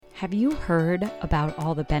Have you heard about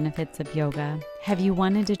all the benefits of yoga? Have you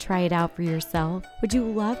wanted to try it out for yourself? Would you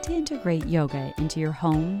love to integrate yoga into your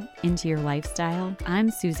home, into your lifestyle?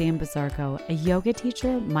 I'm Suzanne Bazarko, a yoga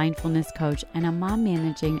teacher, mindfulness coach, and a mom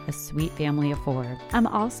managing a sweet family of 4. I'm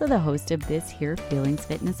also the host of this here Feelings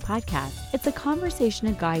Fitness podcast. It's a conversation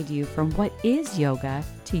to guide you from what is yoga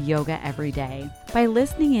to yoga every day. By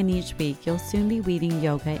listening in each week, you'll soon be weaving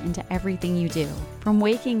yoga into everything you do, from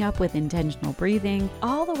waking up with intentional breathing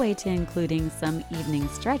all the way to including some evening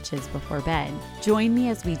stretches before bed. Join me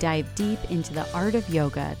as we dive deep into the art of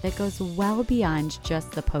yoga that goes well beyond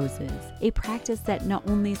just the poses, a practice that not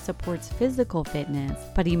only supports physical fitness,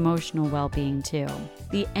 but emotional well-being too.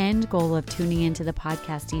 The end goal of tuning into the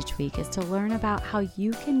podcast each week is to learn about how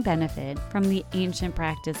you can benefit from the ancient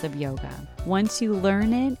practice of yoga. Once you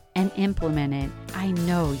learn it and implement it, I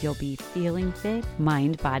know you'll be feeling fit,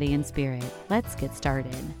 mind, body, and spirit. Let's get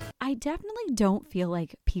started. I definitely don't feel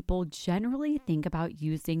like people generally think about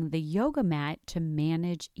using the yoga mat to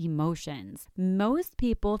manage emotions. Most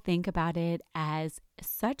people think about it as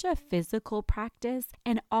such a physical practice,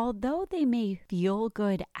 and although they may feel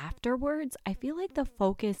good afterwards, I feel like the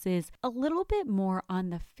focus is a little bit more on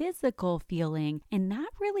the physical feeling and not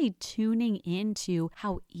really tuning into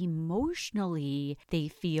how emotionally they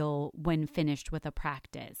feel when finished with a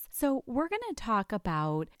practice. So we're going to talk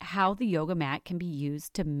about how the yoga mat can be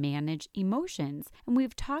used to manage emotions. And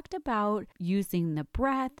we've talked about using the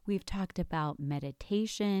breath, we've talked about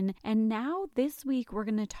meditation, and now this week we're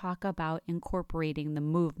going to talk about incorporating the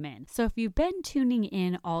movement. So if you've been tuning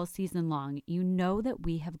in all season long, you know that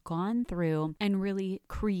we have gone through and really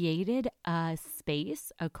created a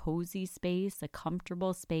space, a cozy space, a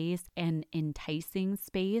comfortable space, an enticing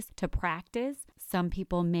space to practice. Some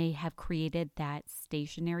people may have created that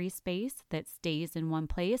stationary space that stays in one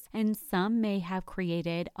place, and some may have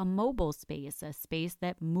created a mobile space, a space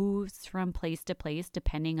that moves from place to place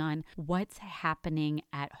depending on what's happening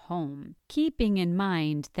at home. Keeping in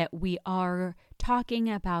mind that we are talking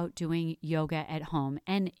about doing yoga at home.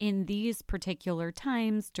 And in these particular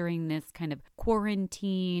times, during this kind of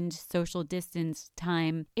quarantined social distance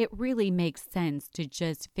time, it really makes sense to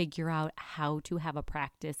just figure out how to have a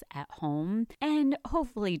practice at home. And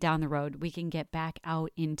hopefully down the road, we can get back out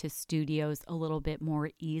into studios a little bit more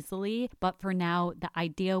easily. But for now, the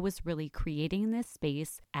idea was really creating this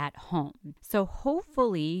space at home. So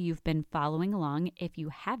hopefully you've been following along. If you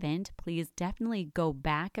haven't, please definitely go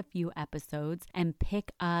back a few episodes and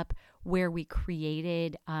pick up where we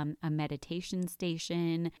created a meditation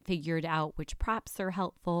station, figured out which props are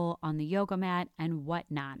helpful on the yoga mat and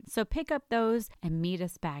whatnot. So pick up those and meet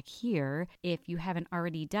us back here if you haven't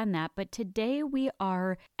already done that. But today we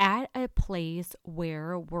are at a place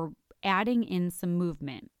where we're adding in some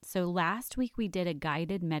movement. So last week we did a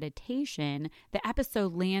guided meditation. The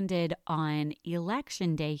episode landed on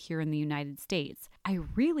Election Day here in the United States. I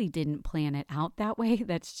really didn't plan it out that way.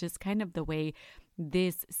 That's just kind of the way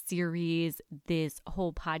this series, this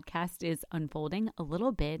whole podcast is unfolding a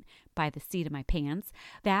little bit by the seat of my pants.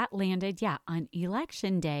 That landed, on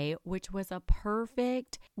Election Day, which was a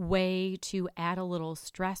perfect way to add a little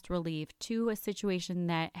stress relief to a situation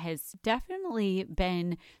that has definitely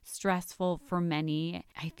been stressful for many.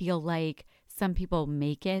 I feel like some people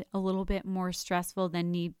make it a little bit more stressful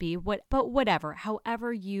than need be. But whatever,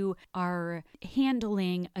 however you are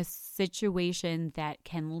handling a situation that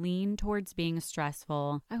can lean towards being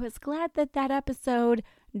stressful, I was glad that that episode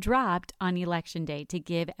dropped on Election Day to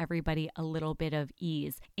give everybody a little bit of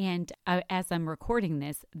ease. And as I'm recording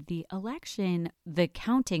this, the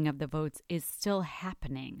counting of the votes is still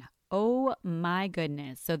happening. Oh my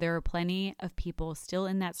goodness. So there are plenty of people still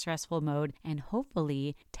in that stressful mode and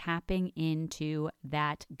hopefully tapping into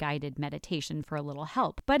that guided meditation for a little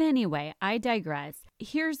help. But anyway, I digress.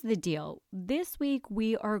 Here's the deal. This week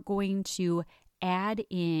we are going to add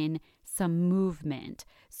in some movement.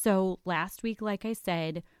 So last week, like I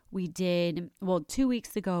said, 2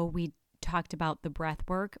 weeks ago, we talked about the breath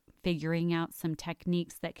work, figuring out some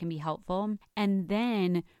techniques that can be helpful. And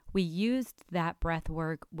then we used that breath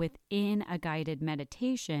work within a guided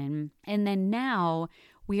meditation. And then now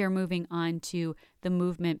we are moving on to the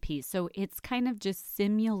movement piece. So it's kind of just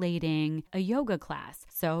simulating a yoga class.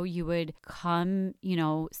 So you would come,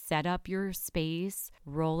 set up your space,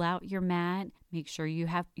 roll out your mat, make sure you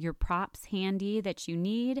have your props handy that you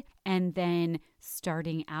need, and then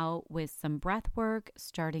starting out with some breath work,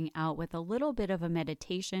 starting out with a little bit of a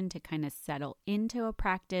meditation to kind of settle into a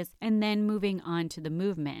practice, and then moving on to the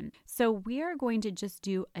movement. So we are going to just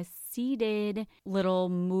do a seated little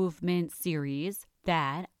movement series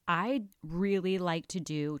that I really like to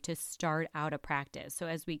do to start out a practice. So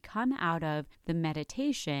as we come out of the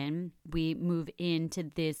meditation, we move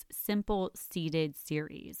into this simple seated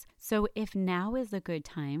series. So if now is a good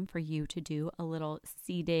time for you to do a little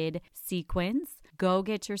seated sequence, go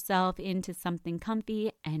get yourself into something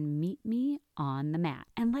comfy and meet me on the mat.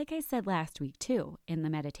 And like I said last week too, in the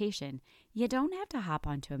meditation, you don't have to hop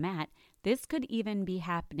onto a mat. This could even be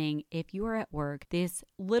happening if you are at work. This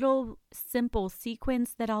little simple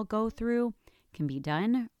sequence that I'll go through can be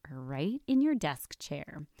done right in your desk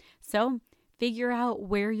chair. So figure out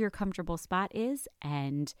where your comfortable spot is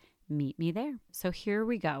and meet me there. So here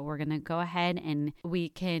we go. We're going to go ahead and we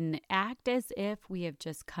can act as if we have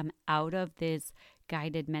just come out of this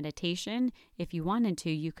guided meditation. If you wanted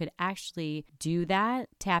to, you could actually do that.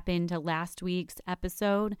 Tap into last week's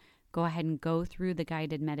episode. Go ahead and go through the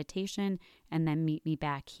guided meditation and then meet me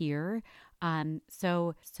back here.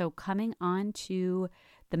 So coming on to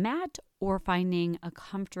the mat or finding a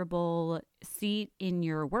comfortable seat in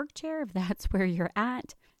your work chair, if that's where you're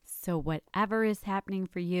at. So whatever is happening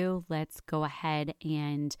for you, let's go ahead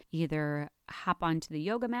and either hop onto the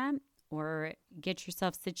yoga mat or get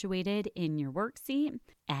yourself situated in your work seat.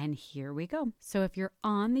 And here we go. So if you're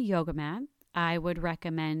on the yoga mat, I would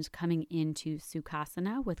recommend coming into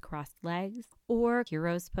Sukhasana with crossed legs or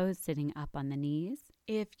Hero's Pose sitting up on the knees.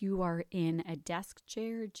 If you are in a desk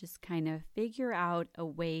chair, just kind of figure out a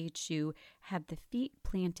way to have the feet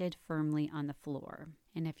planted firmly on the floor.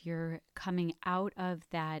 And if you're coming out of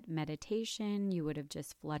that meditation, you would have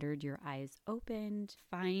just fluttered your eyes open,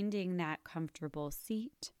 finding that comfortable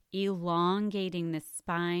seat, elongating the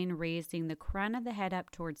spine, raising the crown of the head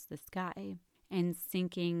up towards the sky, and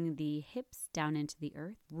sinking the hips down into the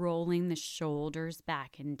earth, rolling the shoulders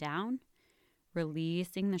back and down,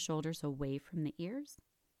 releasing the shoulders away from the ears,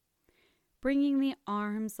 bringing the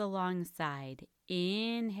arms alongside.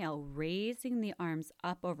 Inhale, raising the arms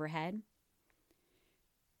up overhead,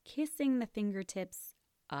 kissing the fingertips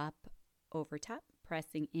up over top,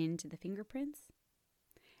 pressing into the fingerprints,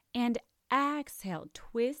 and exhale,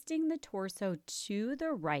 twisting the torso to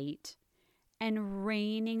the right, and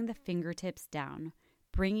raining the fingertips down,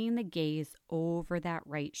 bringing the gaze over that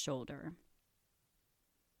right shoulder.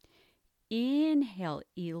 Inhale,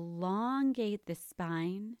 elongate the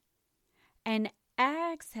spine, and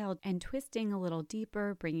exhale, and twisting a little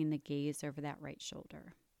deeper, bringing the gaze over that right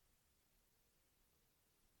shoulder.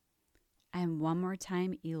 And one more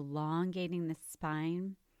time, elongating the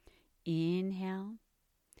spine. Inhale,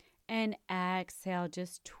 and exhale,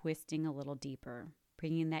 just twisting a little deeper,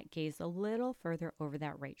 bringing that gaze a little further over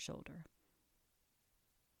that right shoulder.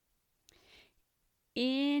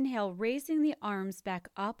 Inhale, raising the arms back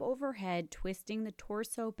up overhead, twisting the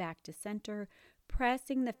torso back to center,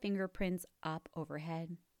 pressing the fingerprints up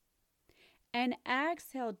overhead. And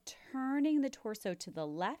exhale, turning the torso to the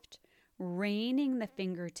left, raining the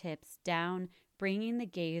fingertips down, bringing the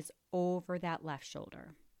gaze over that left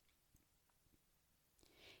shoulder.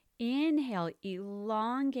 Inhale,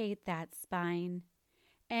 elongate that spine.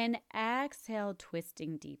 And exhale,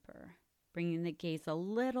 twisting deeper, bringing the gaze a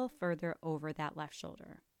little further over that left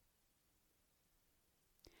shoulder.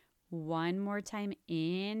 One more time,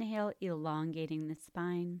 inhale, elongating the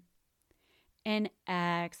spine. And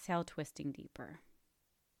exhale, twisting deeper.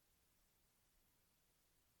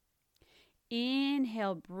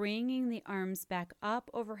 Inhale, bringing the arms back up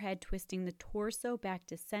overhead, twisting the torso back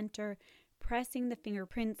to center, pressing the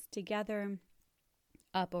fingerprints together,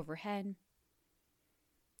 up overhead.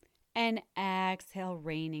 And exhale,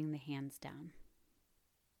 raining the hands down.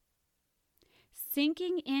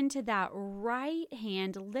 Sinking into that right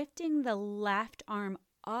hand, lifting the left arm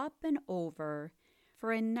up and over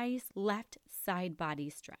for a nice left side body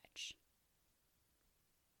stretch.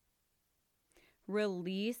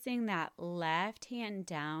 Releasing that left hand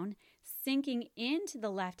down, sinking into the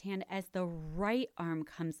left hand as the right arm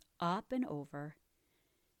comes up and over.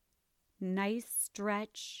 Nice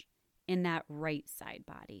stretch in that right side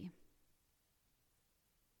body.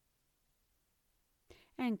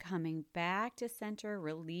 And coming back to center,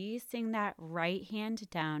 releasing that right hand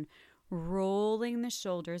down, rolling the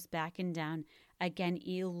shoulders back and down. Again,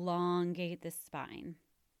 elongate the spine.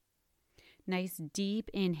 Nice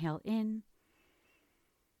deep inhale in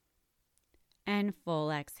and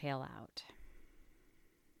full exhale out.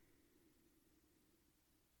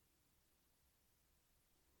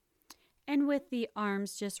 And with the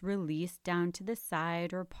arms just released down to the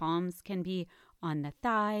side, or palms can be on the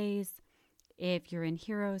thighs. If you're in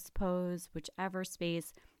Hero's Pose, whichever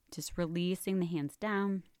space, just releasing the hands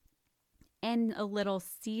down. And a little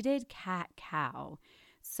seated cat-cow.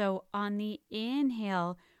 So on the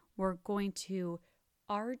inhale, we're going to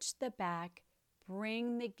arch the back,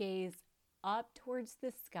 bring the gaze up towards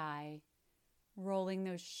the sky, rolling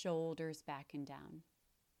those shoulders back and down.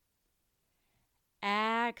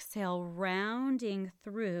 Exhale, rounding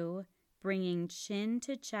through, bringing chin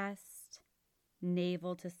to chest,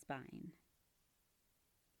 navel to spine.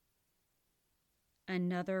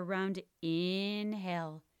 Another round,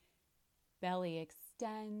 inhale, belly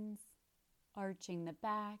extends, arching the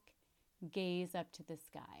back, gaze up to the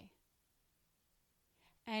sky.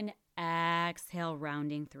 And exhale,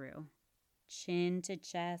 rounding through, chin to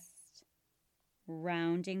chest,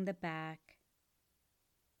 rounding the back.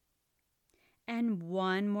 And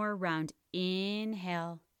one more round,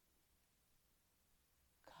 inhale,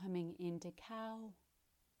 coming into cow.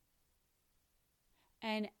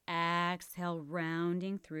 And exhale,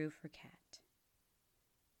 rounding through for cat.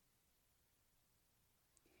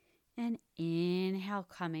 And inhale,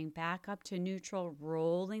 coming back up to neutral,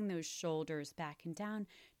 rolling those shoulders back and down,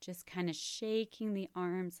 just kind of shaking the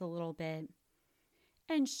arms a little bit.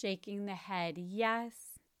 And shaking the head,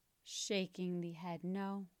 yes. Shaking the head,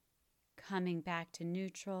 no. Coming back to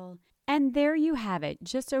neutral. And there you have it,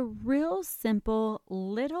 just a real simple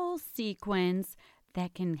little sequence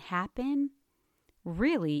that can happen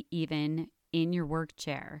really even in your work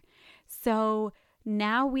chair. So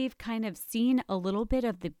now we've kind of seen a little bit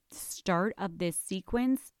of the start of this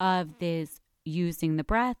sequence of this using the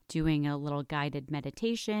breath, doing a little guided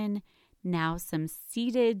meditation, now some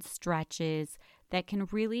seated stretches that can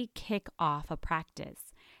really kick off a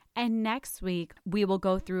practice. And next week, we will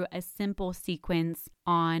go through a simple sequence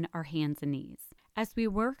on our hands and knees as we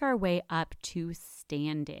work our way up to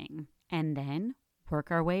standing and then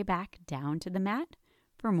work our way back down to the mat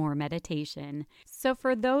for more meditation. So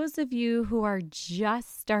for those of you who are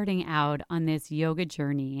just starting out on this yoga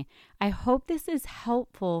journey, I hope this is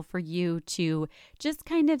helpful for you to just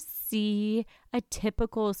kind of see a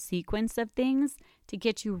typical sequence of things to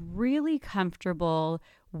get you really comfortable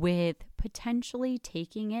with potentially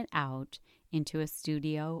taking it out into a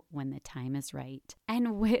studio when the time is right.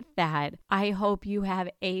 And with that, I hope you have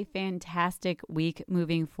a fantastic week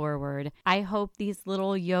moving forward. I hope these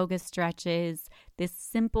little yoga stretches, this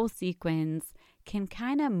simple sequence, can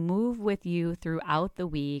kind of move with you throughout the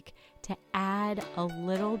week to add a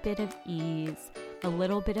little bit of ease, a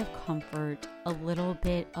little bit of comfort, a little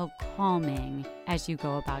bit of calming as you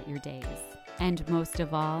go about your days. And most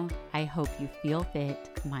of all, I hope you feel fit,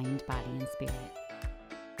 mind, body, and spirit.